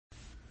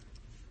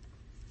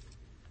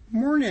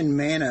Morning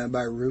Manna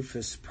by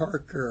Rufus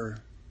Parker,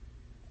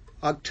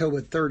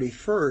 October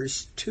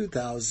 31st,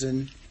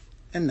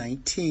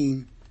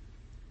 2019.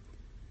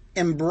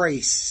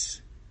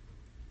 Embrace.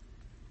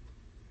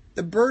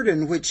 The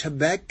burden which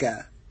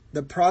Habakkuk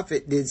the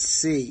prophet did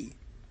see.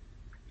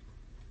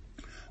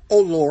 O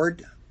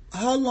Lord,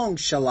 how long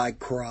shall I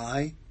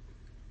cry,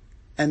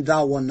 and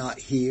thou wilt not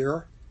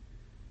hear?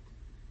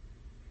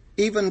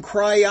 Even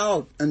cry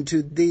out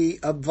unto thee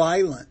of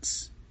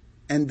violence,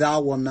 and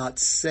thou wilt not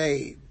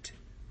save.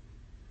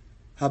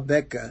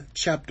 Habakkuk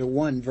chapter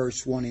 1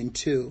 verse 1 and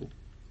 2.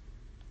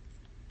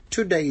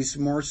 Today's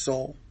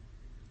morsel.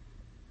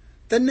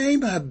 The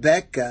name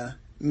Habakkuk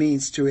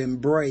means to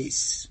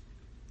embrace.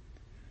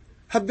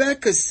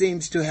 Habakkuk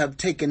seems to have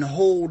taken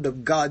hold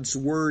of God's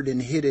word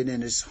and hid it in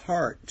his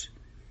heart.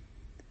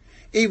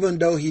 Even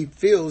though he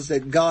feels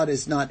that God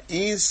is not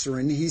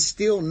answering, he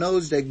still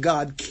knows that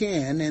God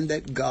can and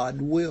that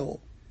God will.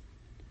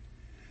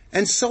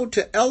 And so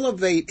to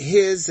elevate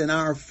his and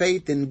our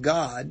faith in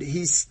God,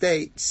 he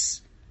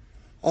states,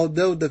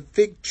 although the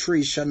fig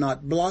tree shall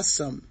not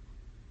blossom,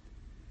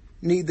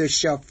 neither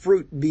shall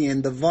fruit be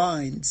in the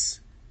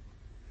vines,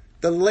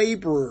 the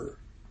laborer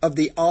of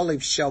the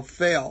olive shall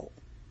fail,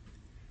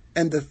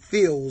 and the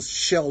fields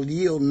shall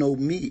yield no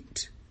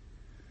meat.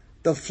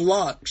 The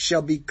flock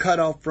shall be cut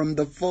off from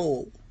the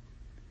fold,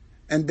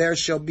 and there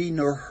shall be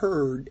no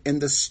herd in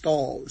the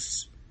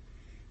stalls.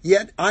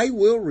 Yet I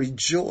will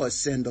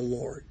rejoice in the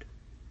Lord.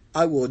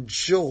 I will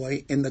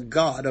joy in the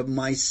God of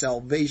my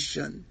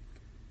salvation.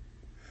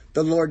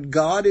 The Lord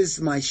God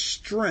is my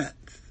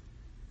strength,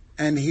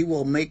 and he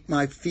will make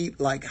my feet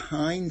like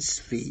hinds'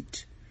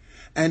 feet,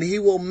 and he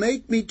will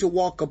make me to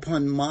walk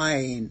upon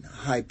mine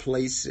high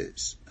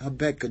places.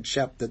 Habakkuk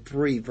chapter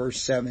 3 verse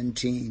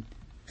 17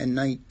 and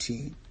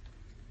 19.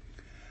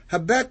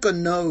 Habakkuk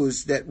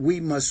knows that we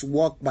must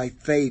walk by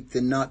faith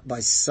and not by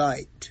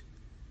sight.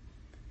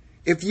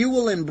 If you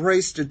will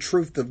embrace the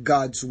truth of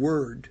God's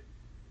word,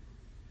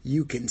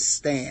 you can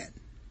stand.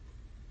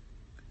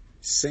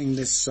 Sing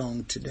this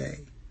song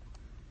today.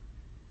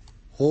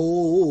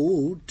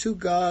 Hold to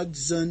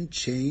God's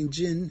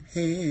unchanging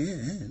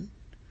hand.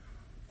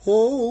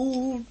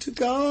 Hold to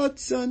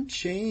God's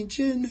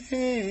unchanging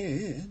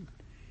hand.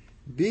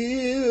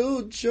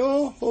 Build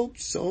your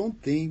hopes on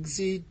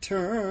things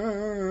eternal.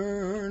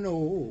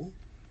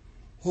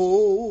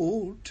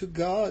 Hold to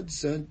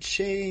God's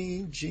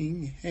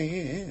unchanging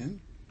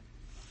hand.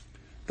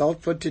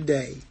 Thought for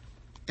today.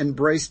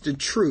 Embrace the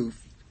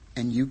truth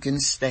and you can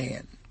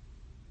stand.